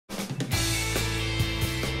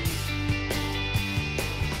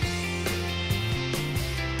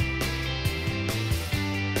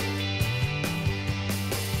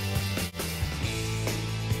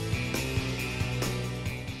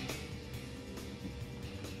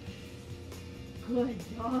Good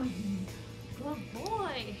doggy. Good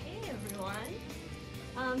boy. Hey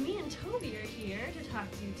everyone. Me and Toby are here to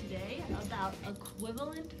talk to you today about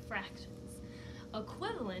equivalent fractions.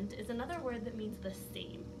 Equivalent is another word that means the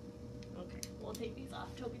same. Okay, we'll take these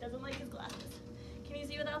off. Toby doesn't like his glasses. Can you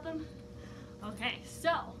see without them? Okay,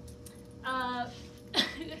 so,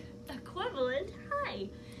 equivalent, hi,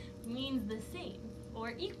 means the same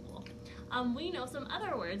or equal. We know some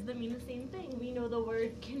other words that mean the same thing. We know the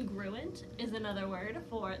word congruent is another word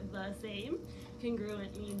for the same.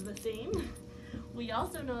 Congruent means the same. We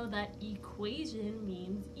also know that equation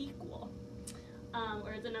means equal,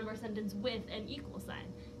 or it's a number sentence with an equal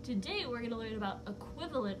sign. Today we're going to learn about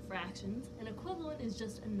equivalent fractions, and equivalent is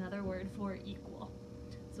just another word for equal.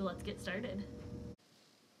 So let's get started.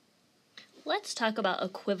 Let's talk about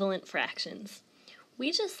equivalent fractions.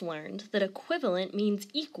 We just learned that equivalent means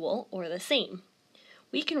equal or the same.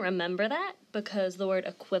 We can remember that because the word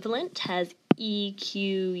equivalent has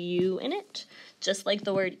EQU in it, just like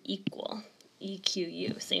the word equal.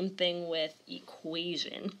 EQU, same thing with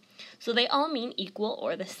equation. So they all mean equal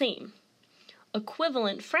or the same.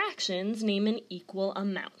 Equivalent fractions name an equal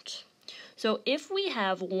amount. So if we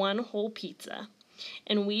have one whole pizza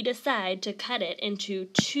and we decide to cut it into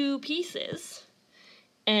 2 pieces,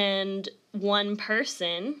 and one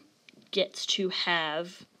person gets to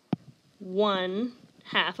have 1/2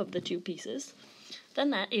 of the 2 pieces,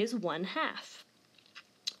 then that is 1/2.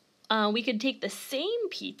 We could take the same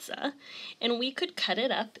pizza and we could cut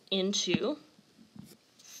it up into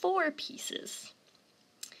 4 pieces.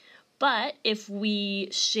 But if we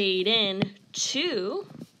shade in 2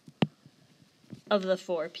 of the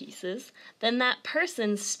 4 pieces, then that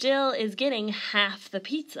person still is getting half the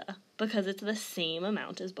pizza because it's the same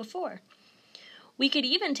amount as before. We could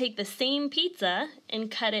even take the same pizza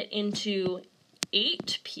and cut it into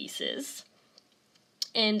 8 pieces,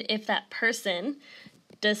 and if that person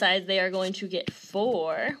decides they are going to get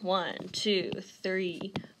 4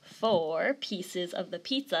 pieces of the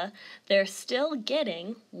pizza, they're still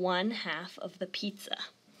getting 1/2 of the pizza.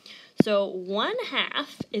 So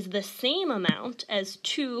 1/2 is the same amount as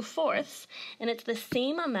 2/4, and it's the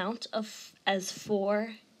same amount as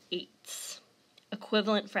 4/8.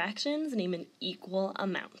 Equivalent fractions name an equal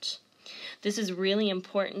amount. This is really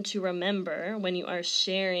important to remember when you are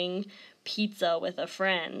sharing pizza with a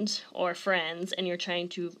friend or friends and you're trying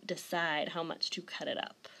to decide how much to cut it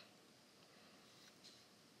up.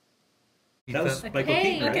 That was Michael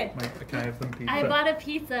Keaton, right? Okay. Can I have some pizza? I bought a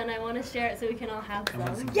pizza and I want to share it so we can all have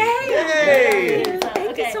some. Yay!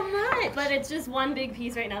 Thank you so much. But it's just one big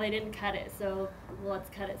piece right now. They didn't cut it, so let's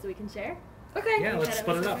cut it so we can share. Okay. Yeah, let's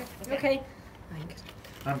split it up. Okay.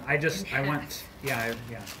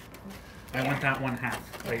 I want that 1/2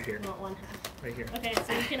 right here. You want 1/2. Right here. Okay,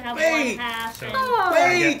 so you can have Wait! 1/2. So- and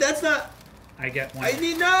Wait, that's not. I get one. I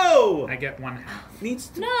need no. I get 1/2. Needs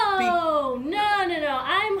to No.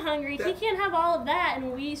 I'm hungry. He can't have all of that,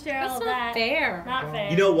 and we share all of that. That's not fair. Not fair.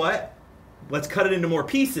 You know what? Let's cut it into more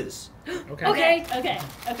pieces. Okay. Okay.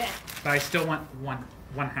 But I still want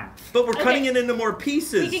 1/2. But we're Okay. cutting it into more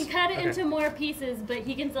pieces. We can cut it Okay. into more pieces, but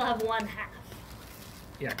he can still have 1/2.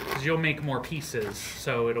 Yeah, because you'll make more pieces,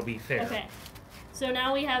 so it'll be fair. Okay. So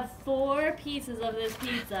now we have 4 pieces of this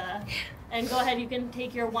pizza, and go ahead, you can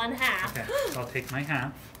take your 1/2. Okay, so I'll take my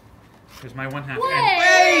half. Here's my 1/2.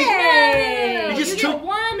 Wait! You just get took-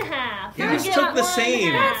 1/2. You You just get took the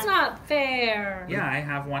same. 1/2. That's not fair. Yeah, I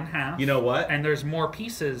have 1/2. You know what? And there's more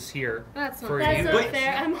pieces here That's not for That's you. not But-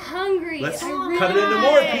 fair. I'm hungry. Let's I really cut it into want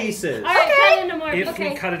more it. pieces. All right, cut it into more If pieces.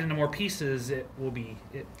 we cut it into more pieces,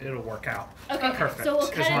 it'll work out. Okay, Perfect. so we'll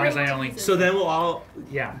cut As it long as I into only- pieces. So then we'll all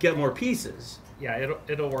Yeah, get more pieces.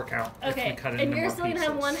 it'll work out if Okay, we cut it and into you're more still pieces.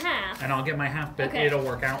 gonna have 1/2. And I'll get my half, but Okay. it'll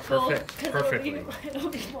work out Cool, perfectly. 'cause it'll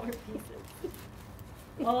be more pieces.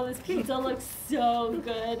 Oh, this pizza looks so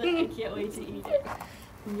good. I can't wait to eat it.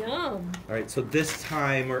 Yum. All right. So this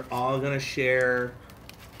time we're all gonna share.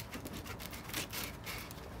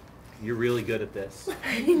 You're really good at this.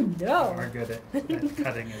 No. We're good at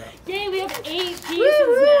cutting it up. Yay, we have 8 pieces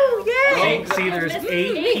Woohoo! now. Yay! See, there's Missing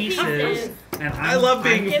 8 pieces, and I love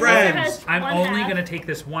being It friends. I'm 1/2. only gonna take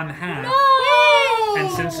this 1/2, No!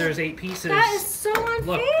 and since there's 8 pieces, That is so unfair.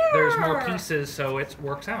 look, there's more pieces, so it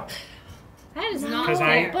works out. That is No. not Because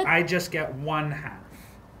fair. I just get 1/2,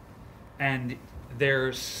 and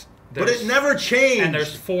there's But it never changed. and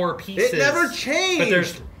there's 4 pieces. It never changed. But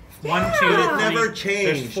there's 1, 2, But it 3. never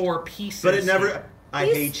changed. There's 4 pieces. But it never. here. I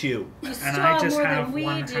hate you. You And still I have just more have than we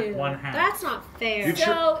one do. 1/2. That's not fair. You're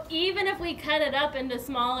So even if we cut it up into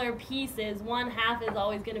smaller pieces, 1/2 is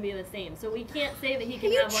always going to be the same. So we can't say that he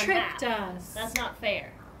can You have 1/2. tricked us. That's not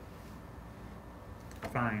fair.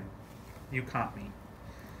 Fine. You caught me.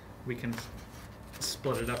 We can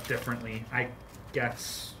split it up differently. I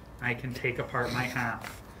guess I can take apart my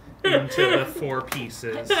half into the 4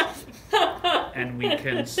 pieces, and we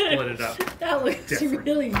can split it up. That looks Different.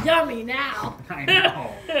 really yummy now. I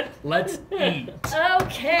know. Let's eat.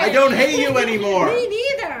 Okay. I don't hate you anymore. Me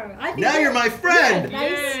neither. I think Now you're my friend.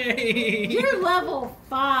 Nice. Yay! You're level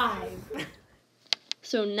 5.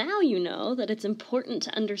 So now you know that it's important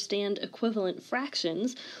to understand equivalent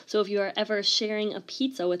fractions, so if you are ever sharing a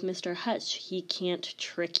pizza with Mr. Hutch, he can't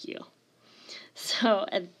trick you. So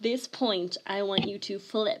at this point, I want you to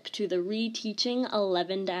flip to the Reteaching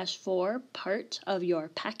 11-4 part of your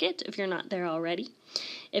packet if you're not there already.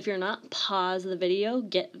 If you're not, pause the video,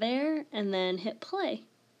 get there, and then hit play.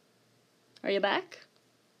 Are you back?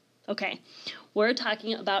 Okay, we're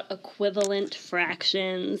talking about equivalent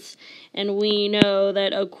fractions, and we know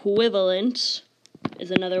that equivalent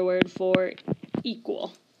is another word for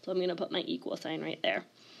equal. So I'm going to put my equal sign right there.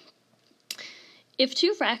 If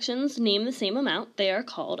 2 fractions name the same amount, they are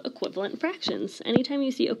called equivalent fractions. Anytime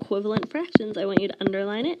you see equivalent fractions, I want you to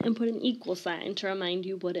underline it and put an equal sign to remind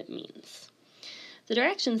you what it means. The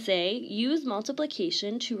directions say, use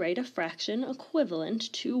multiplication to write a fraction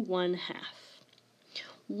equivalent to 1/2.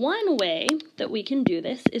 One way that we can do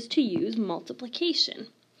this is to use multiplication.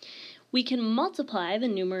 We can multiply the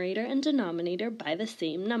numerator and denominator by the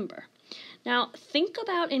same number. Now, think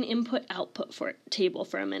about an input-output table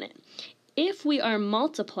for a minute. If we are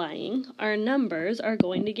multiplying, our numbers are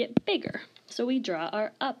going to get bigger, so we draw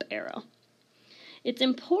our up arrow. It's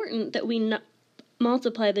important that we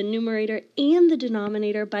multiply the numerator and the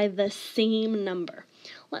denominator by the same number.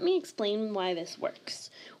 Let me explain why this works.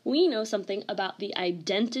 We know something about the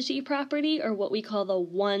identity property, or what we call the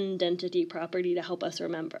one-dentity property, to help us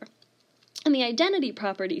remember. And the identity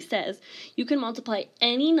property says you can multiply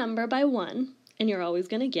any number by 1, and you're always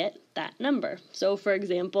going to get that number. So, for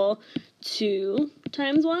example, 2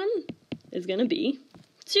 times 1 is going to be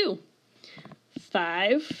 2.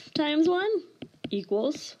 5 times 1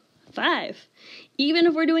 equals 5. Even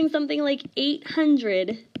if we're doing something like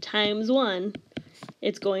 800 times 1,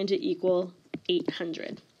 it's going to equal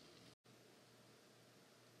 800.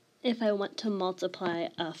 If I want to multiply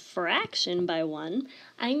a fraction by 1,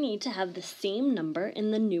 I need to have the same number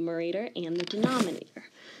in the numerator and the denominator.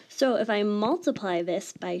 So if I multiply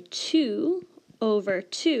this by 2 over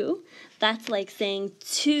 2, that's like saying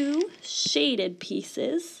 2 shaded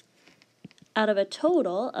pieces out of a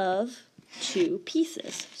total of 2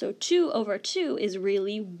 pieces. So 2 over 2 is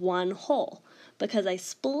really 1 whole, because I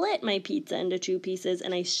split my pizza into 2 pieces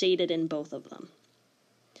and I shaded in both of them.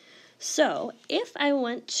 So if I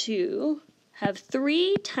want to have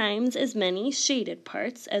 3 times as many shaded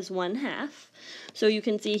parts as 1/2, so you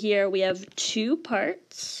can see here we have 2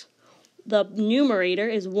 parts. The numerator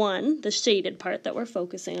is 1, the shaded part that we're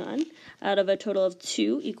focusing on, out of a total of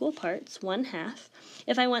 2 equal parts, 1/2.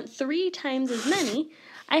 If I want 3 times as many,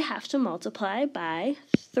 I have to multiply by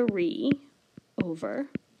 3 over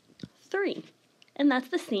 3. And that's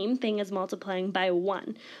the same thing as multiplying by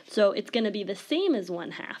 1. So it's going to be the same as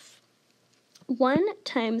 1/2. 1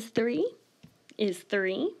 times 3 is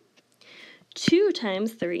 3. 2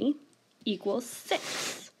 times 3 equals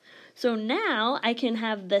 6. So now I can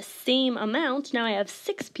have the same amount. Now I have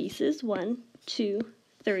 6 pieces. 1, 2,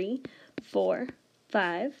 3, 4,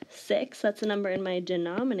 5, 6. That's the number in my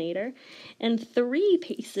denominator. And 3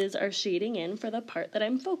 pieces are shading in for the part that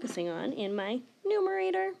I'm focusing on in my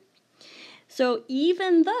numerator. So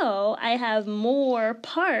even though I have more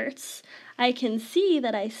parts, I can see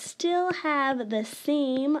that I still have the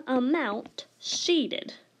same amount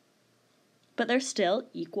shaded, but they're still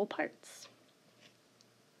equal parts.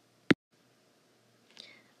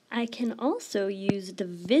 I can also use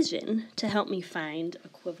division to help me find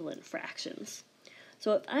equivalent fractions.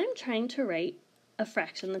 So if I'm trying to write a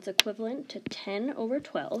fraction that's equivalent to 10 over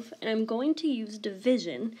 12, and I'm going to use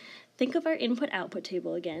division, think of our input-output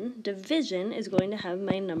table again. Division is going to have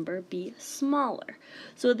my number be smaller.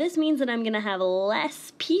 So this means that I'm going to have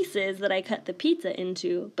less pieces that I cut the pizza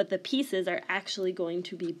into, but the pieces are actually going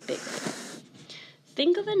to be bigger.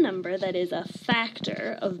 Think of a number that is a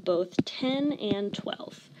factor of both 10 and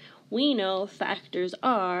 12. We know factors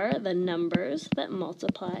are the numbers that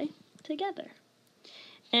multiply together.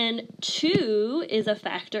 And 2 is a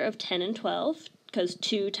factor of 10 and 12, because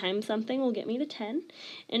 2 times something will get me to 10,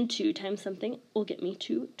 and 2 times something will get me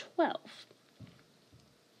to 12.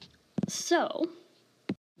 So,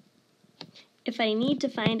 if I need to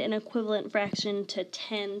find an equivalent fraction to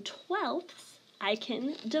 10/12, I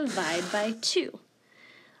can divide by 2.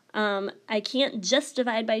 I can't just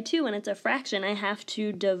divide by 2 when it's a fraction. I have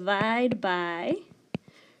to divide by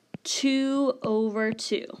 2 over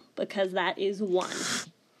 2, because that is 1.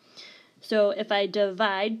 So if I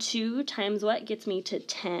divide 2 times what gets me to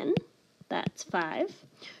 10, that's 5.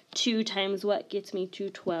 2 times what gets me to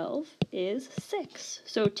 12 is 6.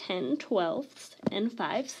 So 10 twelfths and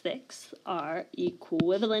 5 sixths are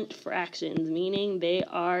equivalent fractions, meaning they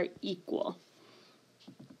are equal.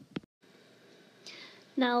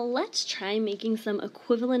 Now let's try making some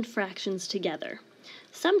equivalent fractions together.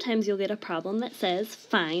 Sometimes you'll get a problem that says,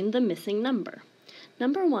 find the missing number.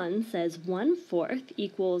 Number 1 says 1/4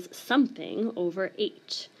 equals something over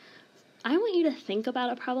 8. I want you to think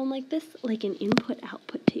about a problem like this like an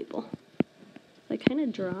input-output table. I kind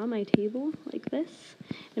of draw my table like this,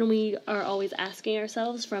 and we are always asking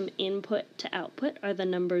ourselves from input to output, are the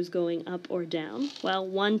numbers going up or down? Well,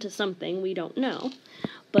 1 to something, we don't know,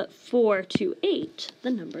 but 4 to 8,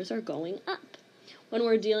 the numbers are going up. When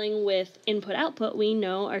we're dealing with input-output, we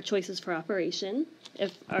know our choices for operation,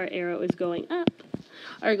 if our arrow is going up,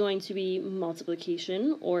 are going to be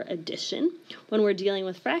multiplication or addition. When we're dealing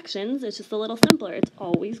with fractions, it's just a little simpler. It's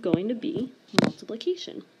always going to be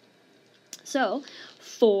multiplication. So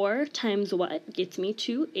 4 times what gets me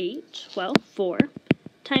to 8? Well, 4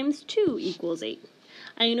 times 2 equals 8.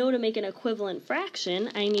 I know to make an equivalent fraction,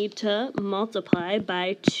 I need to multiply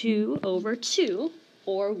by 2 over 2,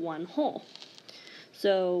 or 1 whole.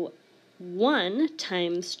 So 1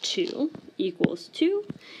 times 2 equals 2,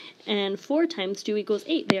 and 4 times 2 equals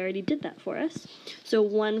 8. They already did that for us. So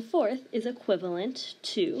 1/4 is equivalent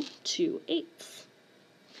to 2/8.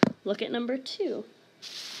 Look at number 2.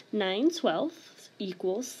 9/12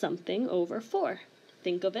 equals something over 4.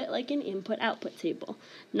 Think of it like an input-output table.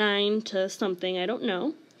 9 to something, I don't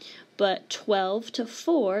know, but 12 to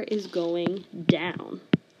 4 is going down.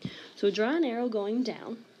 So draw an arrow going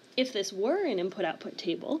down. If this were an input-output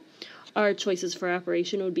table, our choices for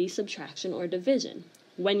operation would be subtraction or division.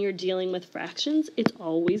 When you're dealing with fractions, it's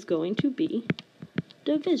always going to be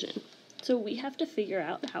division. So we have to figure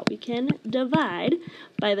out how we can divide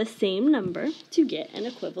by the same number to get an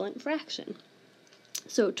equivalent fraction.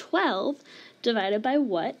 So 12 divided by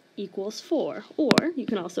what equals 4? Or you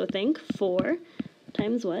can also think 4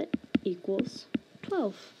 times what equals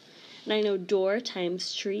 12. And I know door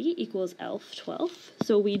times tree equals elf 12.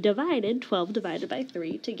 So we divided 12 divided by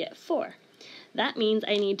 3 to get 4. That means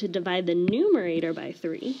I need to divide the numerator by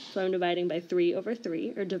 3. So I'm dividing by 3 over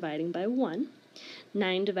 3, or dividing by 1.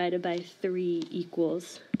 9 divided by 3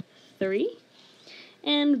 equals 3.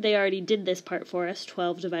 And they already did this part for us.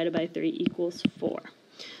 12 divided by 3 equals 4.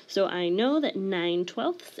 So I know that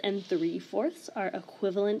 9/12 and 3/4 are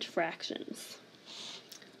equivalent fractions.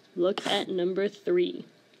 Look at number 3.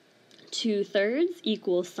 2/3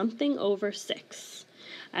 equals something over 6.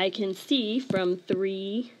 I can see from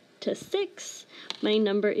 3 to 6, my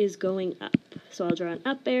number is going up. So I'll draw an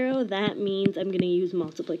up arrow. That means I'm going to use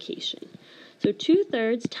multiplication. So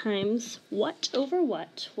 2/3 times what over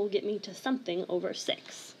what will get me to something over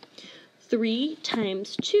 6. 3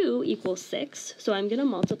 times 2 equals 6, so I'm going to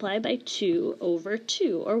multiply by 2 over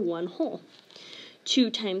 2, or 1 whole. 2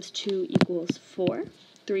 times 2 equals 4.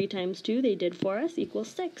 3 times 2, they did for us, equals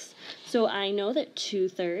 6. So I know that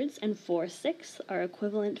 2/3 and 4/6 are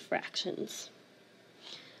equivalent fractions.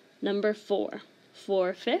 Number 4.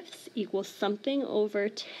 4/5 equals something over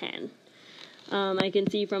 10. I can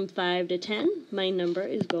see from 5 to 10, my number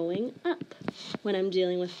is going up. When I'm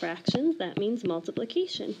dealing with fractions, that means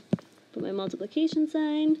multiplication. Put my multiplication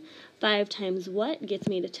sign. 5 times what gets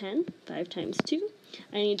me to 10? 5 times 2.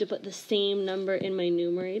 I need to put the same number in my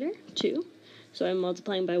numerator, 2. So I'm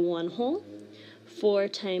multiplying by 1 whole. 4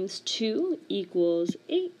 times 2 equals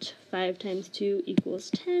 8. 5 times 2 equals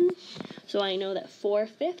 10. So I know that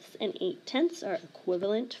 4/5 and 8/10 are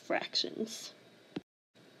equivalent fractions.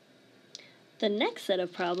 The next set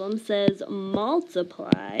of problems says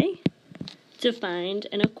multiply to find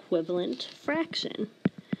an equivalent fraction.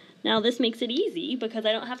 Now this makes it easy because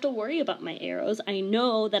I don't have to worry about my arrows. I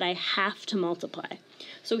know that I have to multiply.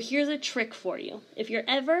 So here's a trick for you. If you're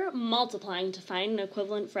ever multiplying to find an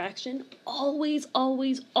equivalent fraction, always,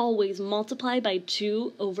 always, always multiply by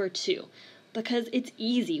 2 over 2. Because it's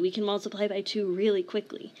easy. We can multiply by 2 really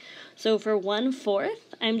quickly. So for 1/4,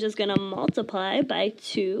 I'm just going to multiply by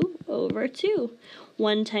 2 over 2.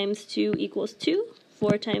 1 times 2 equals 2.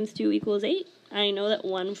 4 times 2 equals 8. I know that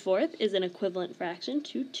 1/4 is an equivalent fraction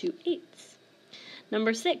to 2/8.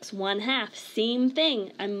 Number 6, 1/2, same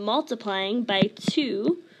thing. I'm multiplying by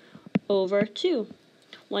 2 over 2.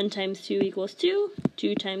 1 times 2 equals 2.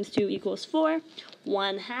 2 times 2 equals 4.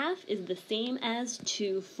 1/2 is the same as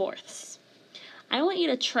 2/4. I want you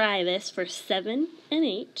to try this for 7 and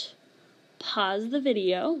 8. Pause the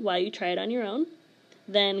video while you try it on your own.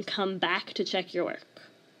 then come back to check your work.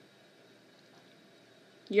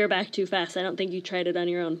 You're back too fast. I don't think you tried it on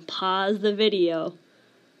your own. Pause the video,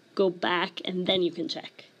 go back, and then you can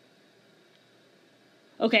check.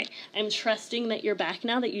 Okay, I'm trusting that you're back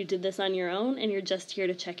now, that you did this on your own, and you're just here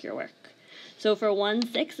to check your work. So for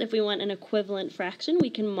 1/6, if we want an equivalent fraction,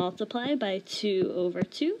 we can multiply by 2 over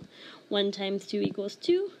 2. 1 times 2 equals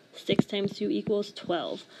 2. 6 times 2 equals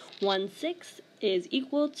 12. 1/6 is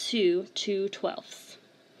equal to 2/12.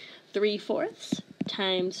 3/4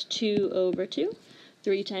 times 2 over 2.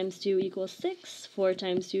 3 times 2 equals 6. 4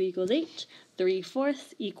 times 2 equals 8.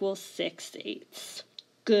 3/4 equals 6/8.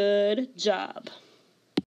 Good job.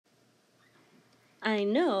 I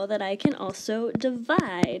know that I can also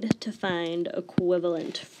divide to find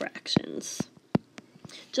equivalent fractions.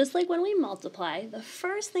 Just like when we multiply, the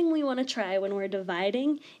first thing we want to try when we're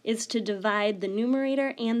dividing is to divide the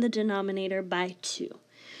numerator and the denominator by 2.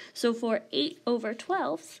 So for 8 over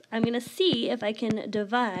 12, I'm going to see if I can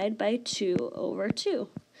divide by 2 over 2.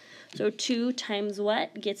 So 2 times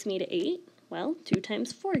what gets me to 8? Well, 2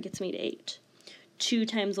 times 4 gets me to 8. 2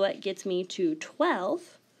 times what gets me to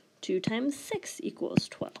 12? 2 times 6 equals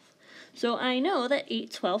 12. So I know that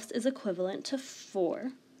 8/12 is equivalent to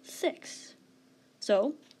 4/6.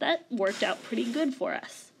 So that worked out pretty good for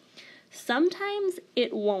us. Sometimes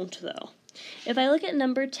it won't, though. If I look at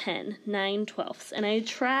number 10, 9/12, and I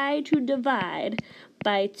try to divide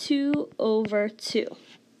by 2 over 2,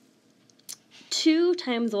 2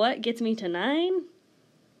 times what gets me to 9?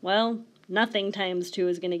 Well, nothing times 2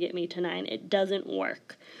 is going to get me to 9. It doesn't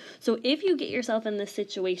work. So if you get yourself in this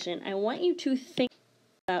situation, I want you to think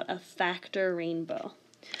about a factor rainbow.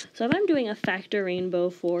 So if I'm doing a factor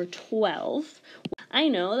rainbow for 12, I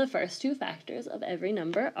know the first two factors of every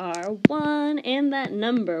number are 1 and that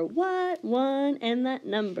number. What? 1 and that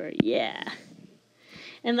number. Yeah.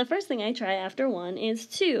 And the first thing I try after 1 is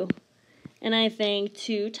 2. And I think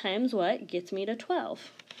 2 times what gets me to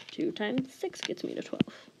 12? 2 times 6 gets me to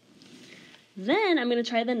 12. Then I'm going to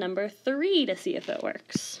try the number 3 to see if it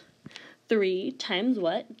works. 3 times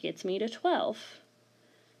what gets me to 12?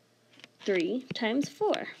 3 times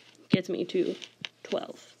 4 gets me to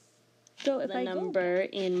 12. So if the number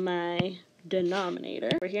in my denominator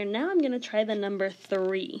over here, now I'm going to try the number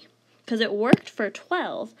 3. Because it worked for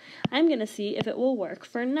 12, I'm going to see if it will work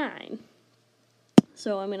for 9.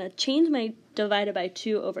 So I'm going to change my divided by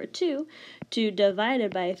 2 over 2 to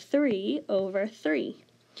divided by 3 over 3.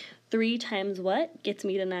 3 times what gets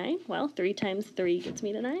me to 9? Well, 3 times 3 gets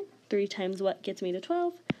me to 9. 3 times what gets me to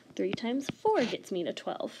 12? 3 times 4 gets me to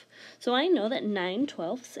 12. So I know that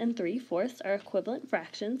 9/12 and 3/4 are equivalent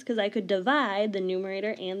fractions because I could divide the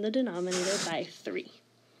numerator and the denominator by 3.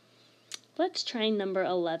 Let's try number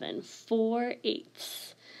 11,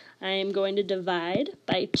 4/8. I am going to divide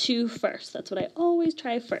by 2 first. That's what I always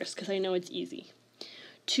try first because I know it's easy.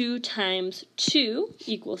 2 times 2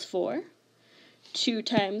 equals 4. 2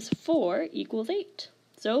 times 4 equals 8.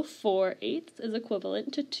 So 4/8 is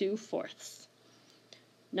equivalent to 2/4.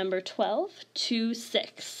 Number 12,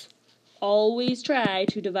 2/6. Always try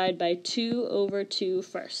to divide by 2 over 2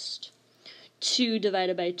 first. 2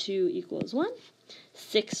 divided by 2 equals 1.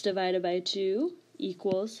 6 divided by 2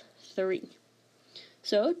 equals 3.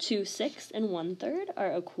 So 2/6 and 1/3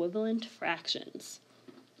 are equivalent fractions.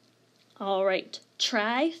 All right,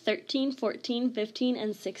 try 13, 14, 15,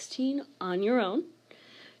 and 16 on your own.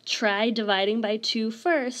 Try dividing by 2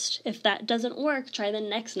 first. If that doesn't work, try the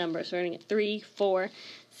next number, starting at 3, 4.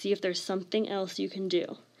 See if there's something else you can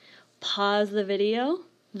do. Pause the video,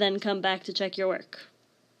 then come back to check your work.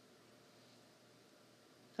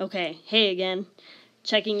 Okay, hey again.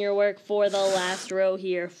 Checking your work for the last row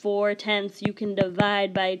here. 4/10, you can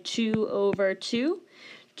divide by 2 over 2.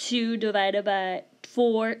 2 divided by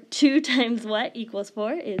 4, 2 times what equals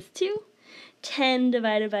 4 is 2. 10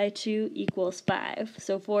 divided by 2 equals 5.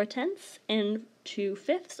 So 4/10 and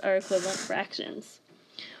 2/5 are equivalent fractions.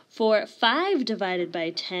 For 5 divided by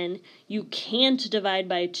 10, you can't divide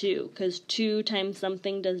by 2 because 2 times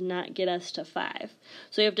something does not get us to 5.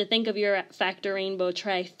 So you have to think of your factor rainbow.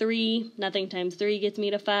 Try 3, nothing times 3 gets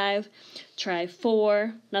me to 5. Try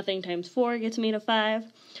 4, nothing times 4 gets me to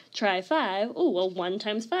 5. Try 5, oh, well 1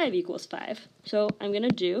 times 5 equals 5. So I'm going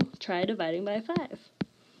to try dividing by 5.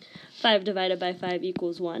 5 divided by 5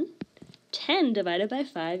 equals 1. 10 divided by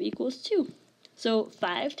 5 equals 2. So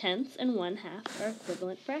 5/10 and 1/2 are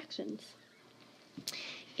equivalent fractions.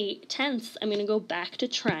 8/10, I'm going to go back to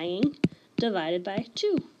trying divided by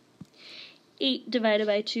 2. 8 divided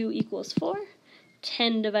by 2 equals 4.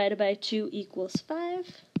 10 divided by 2 equals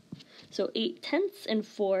 5. So 8/10 and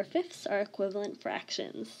 4/5 are equivalent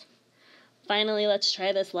fractions. Finally, let's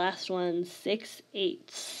try this last one,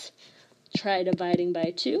 6/8. Try dividing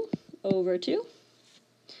by 2 over 2.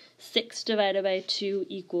 6 divided by 2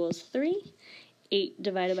 equals 3. 8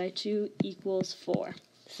 divided by 2 equals 4.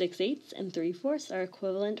 6/8 and 3/4 are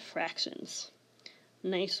equivalent fractions.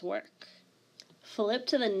 Nice work. Flip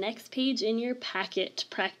to the next page in your packet.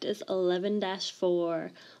 Practice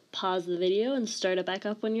 11-4. Pause the video and start it back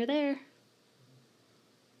up when you're there.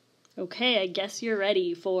 Okay, I guess you're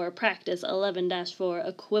ready for practice 11-4,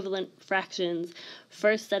 equivalent fractions.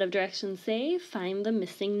 First set of directions say, find the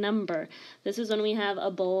missing number. This is when we have a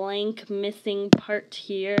blank missing part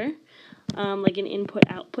here, like an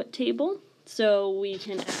input-output table. So we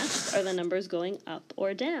can ask, are the numbers going up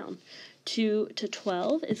or down? 2 to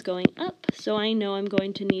 12 is going up, so I know I'm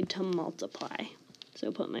going to need to multiply. So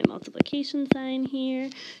put my multiplication sign here.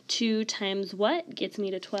 2 times what gets me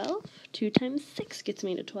to 12? 2 times 6 gets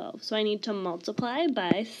me to 12. So I need to multiply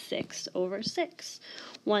by 6 over 6.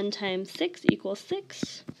 1 times 6 equals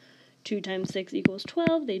 6. 2 times 6 equals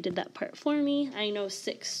 12. They did that part for me. I know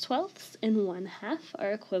 6/12 and 1/2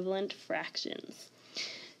 are equivalent fractions.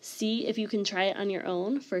 See if you can try it on your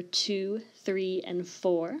own for 2, 3, and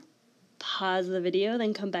 4. Pause the video,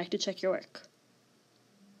 then come back to check your work.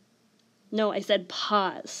 No, I said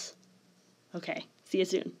pause. Okay, see you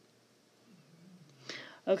soon.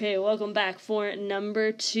 Okay, welcome back for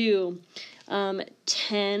number 2.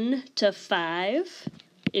 10 to 5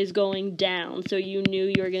 is going down, so you knew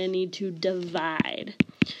you were going to need to divide.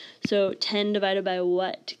 So 10 divided by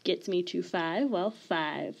what gets me to 5? Well,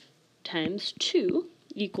 5 times 2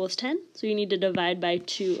 equals 10, so you need to divide by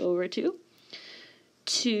 2 over 2.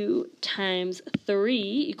 2 times 3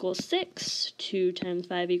 equals 6. 2 times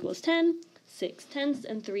 5 equals 10. 6/10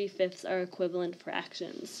 and 3/5 are equivalent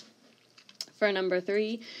fractions. For number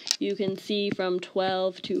 3, you can see from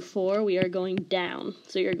 12 to 4 we are going down,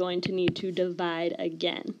 so you're going to need to divide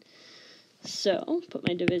again. So, put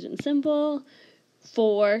my division symbol.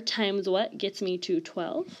 4 times what gets me to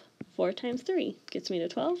 12? 4 times 3 gets me to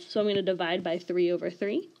 12, so I'm going to divide by 3 over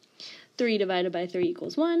 3. 3 divided by 3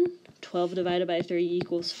 equals 1. 12 divided by 3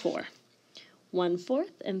 equals 4. 1/4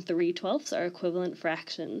 and 3/12 are equivalent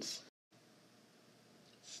fractions.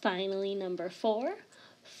 Finally, number 4.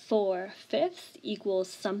 4/5 equals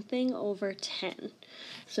something over 10.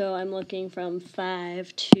 So I'm looking from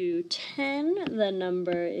 5 to 10. The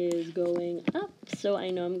number is going up, so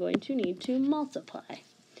I know I'm going to need to multiply.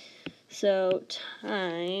 So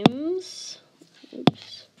times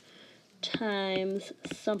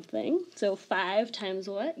something. So 5 times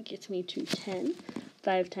what gets me to 10?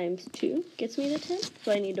 5 times 2 gets me to 10,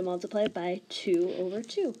 so I need to multiply by 2 over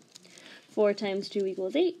 2. 4 times 2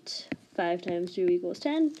 equals 8. 5 times 2 equals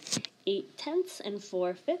 10. 8/10 and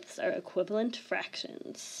 4/5 are equivalent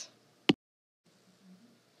fractions.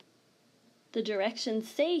 The directions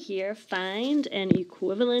say here, find an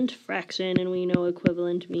equivalent fraction, and we know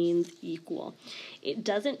equivalent means equal. It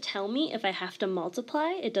doesn't tell me if I have to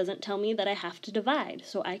multiply. It doesn't tell me that I have to divide,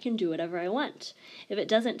 so I can do whatever I want. If it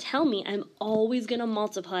doesn't tell me, I'm always going to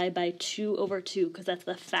multiply by 2 over 2, because that's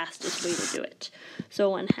the fastest way to do it. So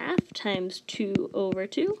 1/2 times 2 over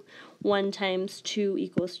 2. 1 times 2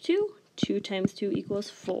 equals 2. 2 times 2 equals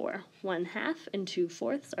 4. 1/2 and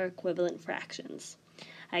 2/4 are equivalent fractions.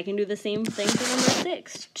 I can do the same thing for number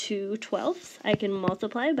 6. 2/12 I can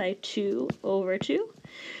multiply by 2 over 2.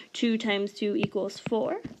 2 times 2 equals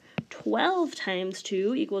 4. 12 times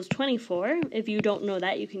 2 equals 24. If you don't know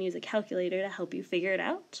that, you can use a calculator to help you figure it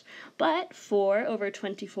out. But 4 over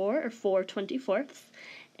 24, or 4/24,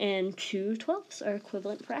 and 2/12 are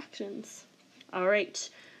equivalent fractions. All right,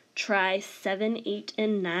 try 7, 8,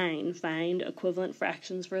 and 9. Find equivalent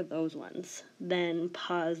fractions for those ones. Then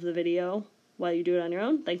pause the video while you do it on your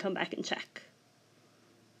own, then come back and check.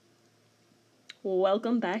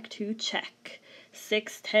 Welcome back to check.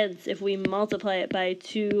 6/10, if we multiply it by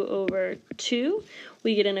 2 over 2,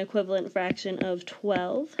 we get an equivalent fraction of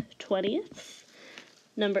 12/20.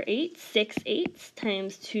 Number 8, 6/8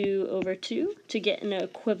 times 2 over 2 to get an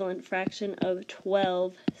equivalent fraction of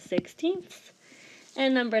 12/16.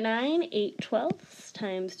 And number 9, 8/12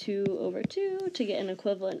 times 2 over 2 to get an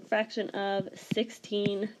equivalent fraction of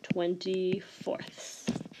 16/24.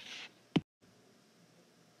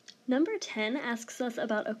 Number 10 asks us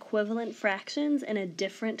about equivalent fractions in a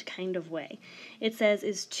different kind of way. It says,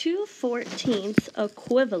 is 2/14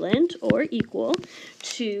 equivalent or equal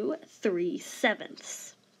to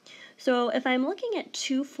 3/7? So if I'm looking at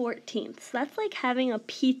 2/14, that's like having a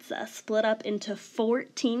pizza split up into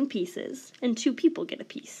 14 pieces, and 2 people get a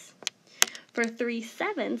piece. For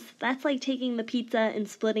 3/7, that's like taking the pizza and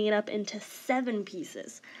splitting it up into 7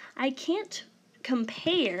 pieces. I can't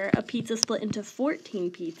compare a pizza split into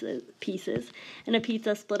 14 pieces and a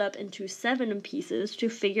pizza split up into 7 pieces to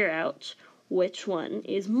figure out which one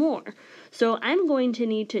is more. So I'm going to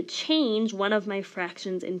need to change one of my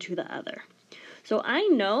fractions into the other. So I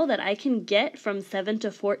know that I can get from 7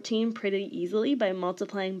 to 14 pretty easily by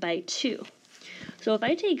multiplying by 2. So if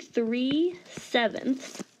I take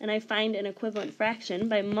 3/7 and I find an equivalent fraction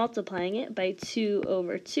by multiplying it by 2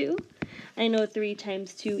 over 2, I know 3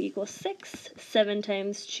 times 2 equals 6, 7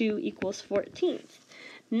 times 2 equals 14.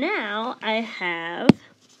 Now I have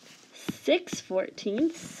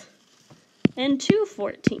 6/14 and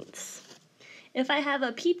 2/14. If I have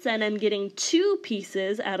a pizza and I'm getting 2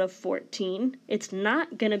 pieces out of 14, it's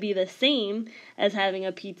not going to be the same as having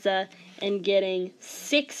a pizza and getting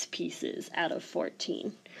 6 pieces out of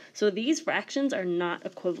 14. So these fractions are not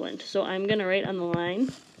equivalent. So I'm going to write on the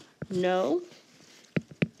line, no,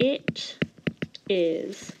 it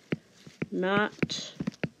is not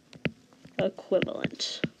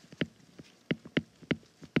equivalent.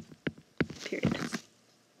 Period.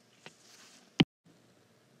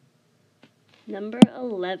 Number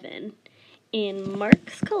 11. In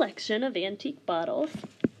Mark's collection of antique bottles,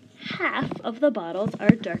 half of the bottles are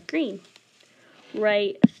dark green.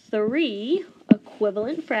 Write 3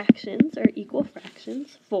 equivalent fractions or equal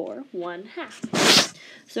fractions for 1/2.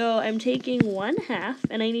 So I'm taking 1/2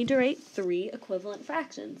 and I need to write 3 equivalent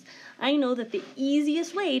fractions. I know that the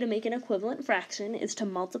easiest way to make an equivalent fraction is to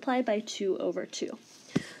multiply by 2 over 2.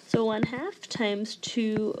 So 1/2 times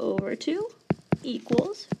 2 over 2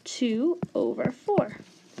 equals 2 over 4.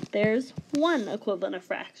 There's one equivalent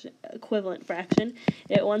fraction.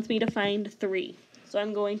 It wants me to find 3. So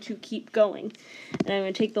I'm going to keep going. And I'm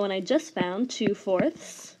going to take the one I just found,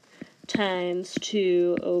 2/4 times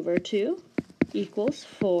 2 over 2 equals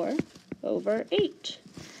 4 over 8.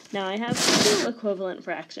 Now I have 2 equivalent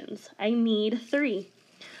fractions. I need 3.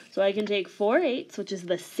 So I can take 4/8, which is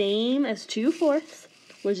the same as 2/4,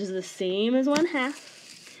 which is the same as 1/2,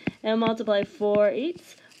 and multiply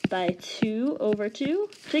 4/8 by 2 over 2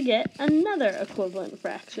 to get another equivalent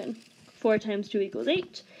fraction. 4 times 2 equals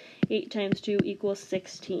 8. 8 times 2 equals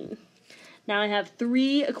 16. Now I have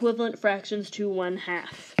 3 equivalent fractions to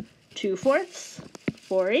 1/2. 2/4,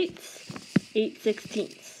 4/8,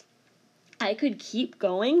 8/16. I could keep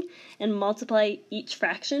going and multiply each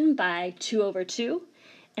fraction by 2 over 2,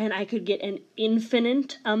 and I could get an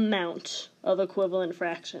infinite amount of equivalent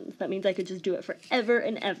fractions. That means I could just do it forever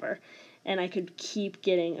and ever, and I could keep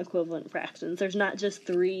getting equivalent fractions. There's not just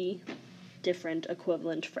 3 different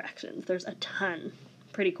equivalent fractions. There's a ton.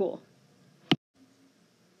 Pretty cool.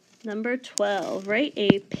 Number 12, write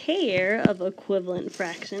a pair of equivalent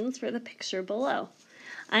fractions for the picture below.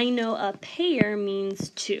 I know a pair means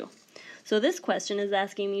 2. So this question is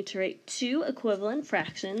asking me to write 2 equivalent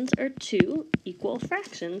fractions or 2 equal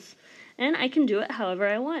fractions. And I can do it however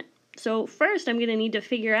I want. So first I'm going to need to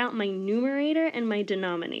figure out my numerator and my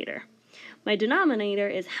denominator. My denominator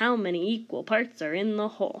is how many equal parts are in the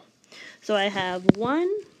whole. So I have 1,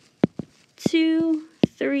 2,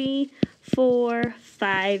 3, 4,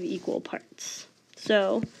 5 equal parts.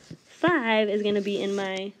 So 5 is going to be in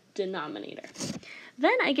my denominator.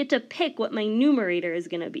 Then I get to pick what my numerator is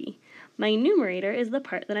going to be. My numerator is the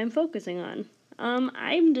part that I'm focusing on.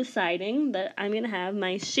 I'm deciding that I'm going to have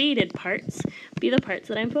my shaded parts be the parts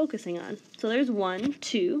that I'm focusing on. So there's 1,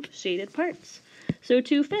 2 shaded parts. So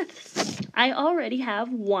 2/5. I already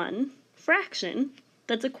have 1 fraction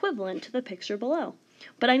that's equivalent to the picture below.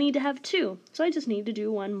 But I need to have 2, so I just need to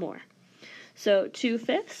do 1 more. So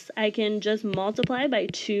 2/5, I can just multiply by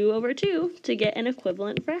 2 over 2 to get an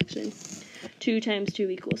equivalent fraction. 2 times 2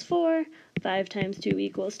 equals 4, 5 times 2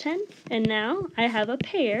 equals 10, and now I have a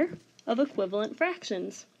pair of equivalent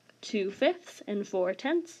fractions. 2/5 and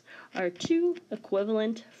 4/10 are 2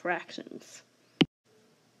 equivalent fractions.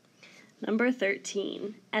 Number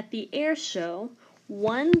 13. At the air show,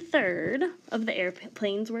 1/3 of the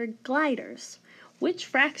airplanes were gliders. Which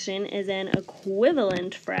fraction is an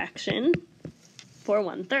equivalent fraction for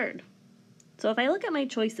 1/3? So if I look at my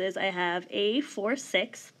choices, I have A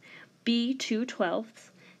 4/6, B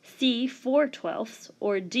 2/12, C 4/12,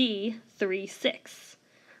 or D 3/6.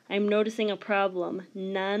 I'm noticing a problem.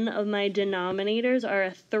 None of my denominators are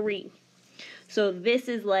a 3. So this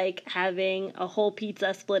is like having a whole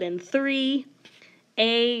pizza split in 3.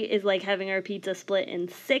 A is like having our pizza split in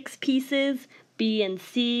 6 pieces. B and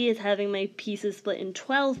C is having my pieces split in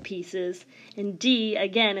 12 pieces. And D,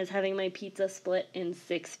 again, is having my pizza split in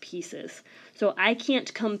 6 pieces. So I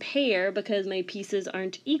can't compare because my pieces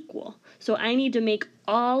aren't equal. So I need to make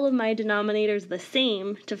all of my denominators the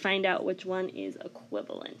same to find out which one is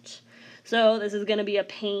equivalent. So this is going to be a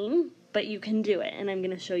pain but you can do it, and I'm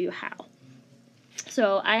going to show you how.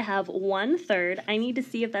 So I have 1/3. I need to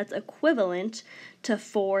see if that's equivalent to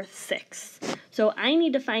 4/6. So I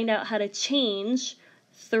need to find out how to change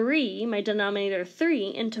 3, my denominator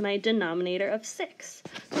 3, into my denominator of 6.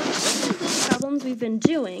 So just like those problems we've been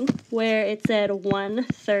doing, where it said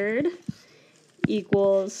 1/3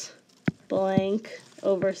 equals blank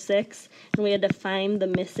over 6, and we had to find the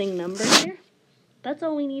missing number here, that's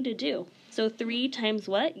all we need to do. So 3 times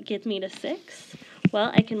what gets me to 6?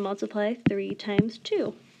 Well, I can multiply 3 times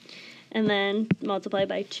 2, and then multiply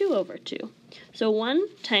by 2 over 2. So 1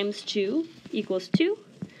 times 2 equals 2.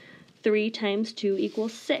 3 times 2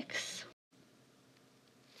 equals 6.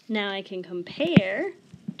 Now I can compare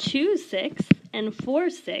 2/6 and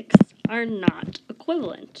 4/6 are not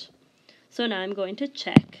equivalent. So now I'm going to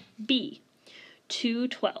check B,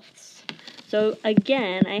 2/12. So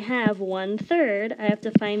again, I have 1/3. I have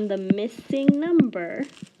to find the missing number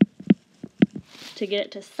to get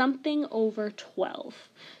it to something over 12.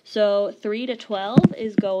 So 3 to 12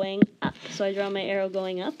 is going up. So I draw my arrow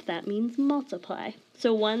going up. That means multiply.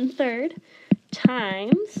 So 1/3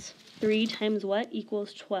 times 3 times what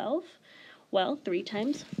equals 12? Well, 3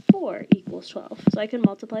 times 4 equals 12. So I can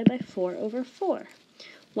multiply by 4 over 4.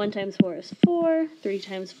 1 times 4 is 4. 3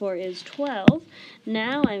 times 4 is 12.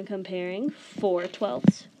 Now I'm comparing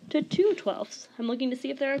 4/12 to 2/12. I'm looking to see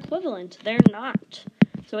if they're equivalent. They're not.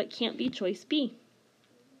 So it can't be choice B.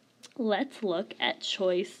 Let's look at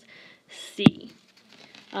choice C.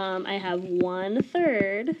 I have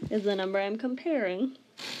 1/3 is the number I'm comparing,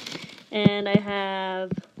 and I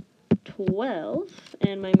have 12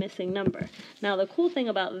 and my missing number. Now the cool thing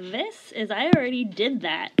about this is I already did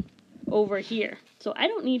that over here, so I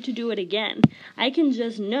don't need to do it again. I can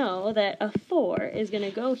just know that a 4 is going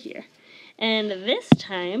to go here. And this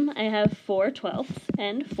time I have 4/12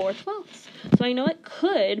 and 4/12. So I know it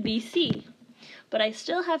could be C. But I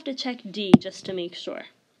still have to check D just to make sure.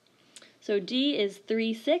 So D is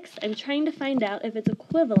 3/6. I'm trying to find out if it's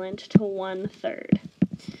equivalent to 1/3.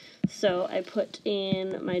 So I put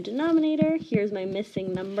in my denominator. Here's my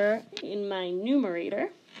missing number in my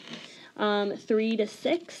numerator. 3 to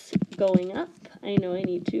 6 going up. I know I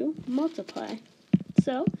need to multiply.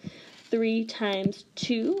 So 3 times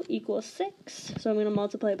 2 equals 6. So I'm going to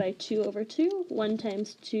multiply by 2 over 2. 1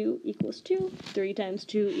 times 2 equals 2. 3 times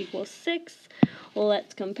 2 equals 6. Well,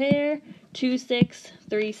 let's compare. 2/6,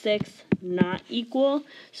 3/6, not equal.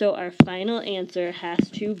 So our final answer has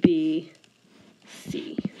to be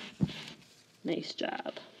C. Nice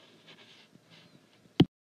job.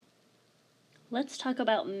 Let's talk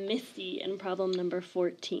about Missy in problem number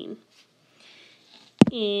 14.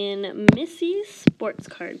 In Missy's sports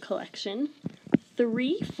card collection,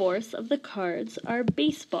 3/4 of the cards are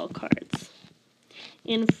baseball cards.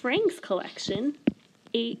 In Frank's collection,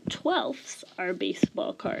 8/12 are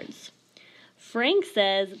baseball cards. Frank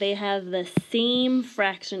says they have the same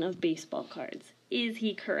fraction of baseball cards. Is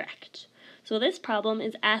he correct? So this problem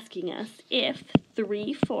is asking us if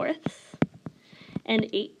 3/4 and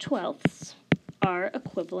 8/12 are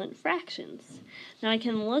equivalent fractions. Now I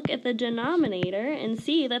can look at the denominator and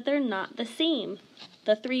see that they're not the same.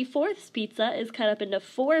 The 3/4 pizza is cut up into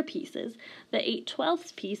 4 pieces. The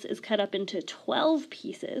 8/12 piece is cut up into 12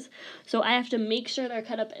 pieces. So I have to make sure they're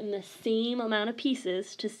cut up in the same amount of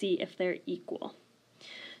pieces to see if they're equal.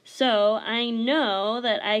 So I know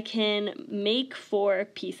that I can make 4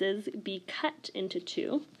 pieces be cut into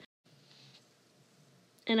 2.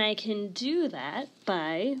 And I can do that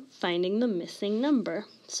by finding the missing number.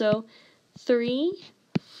 So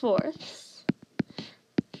 3/4,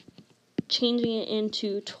 changing it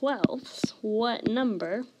into 12s, what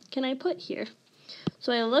number can I put here?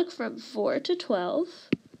 So I look from 4 to 12,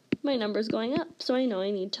 my number's going up, so I know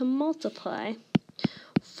I need to multiply.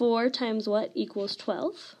 4 times what equals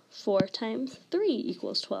 12? 4 times 3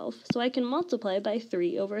 equals 12, so I can multiply by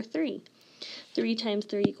 3 over 3. 3 times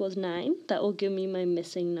 3 equals 9, that will give me my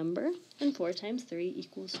missing number, and 4 times 3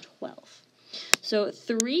 equals 12. So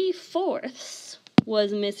 3/4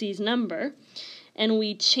 was Missy's number, and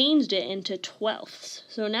we changed it into 12ths.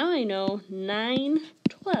 So now I know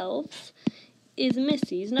 9/12 is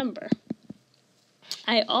Missy's number.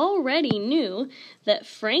 I already knew that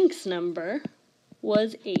Frank's number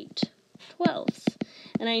was 8/12.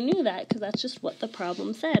 And I knew that because that's just what the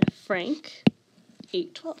problem said. Frank,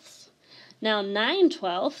 8/12. Now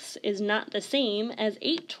 9/12 is not the same as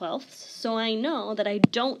 8/12, so I know that I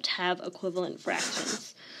don't have equivalent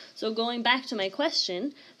fractions. So going back to my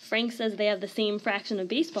question, Frank says they have the same fraction of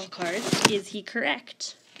baseball cards. Is he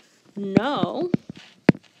correct? No,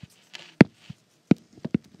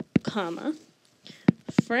 comma,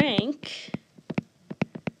 Frank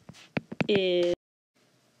is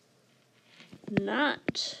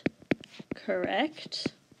not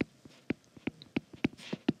correct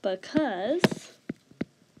because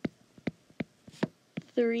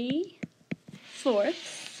 3/4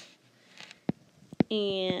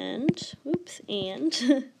 and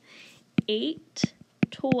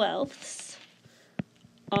 8/12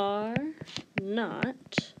 are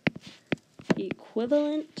not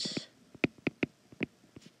equivalent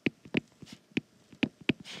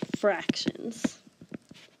fractions.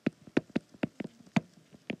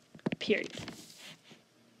 Period.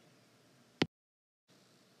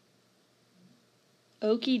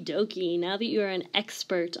 Okie dokie, now that you are an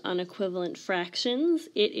expert on equivalent fractions,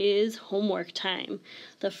 it is homework time.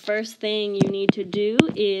 The first thing you need to do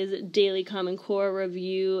is Daily Common Core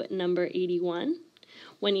review number 81.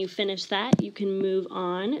 When you finish that, you can move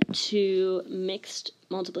on to mixed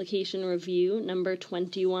multiplication review number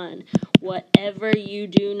 21. Whatever you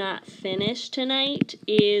do not finish tonight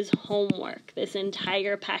is homework, this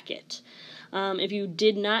entire packet. If you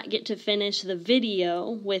did not get to finish the video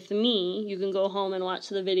with me, you can go home and watch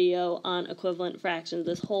the video on equivalent fractions.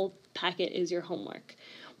 This whole packet is your homework.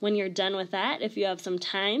 When you're done with that, if you have some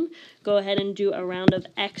time, go ahead and do a round of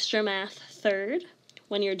extra math third.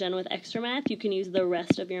 When you're done with extra math, you can use the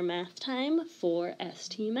rest of your math time for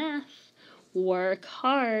ST Math. Work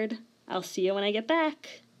hard. I'll see you when I get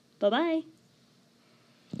back. Bye-bye.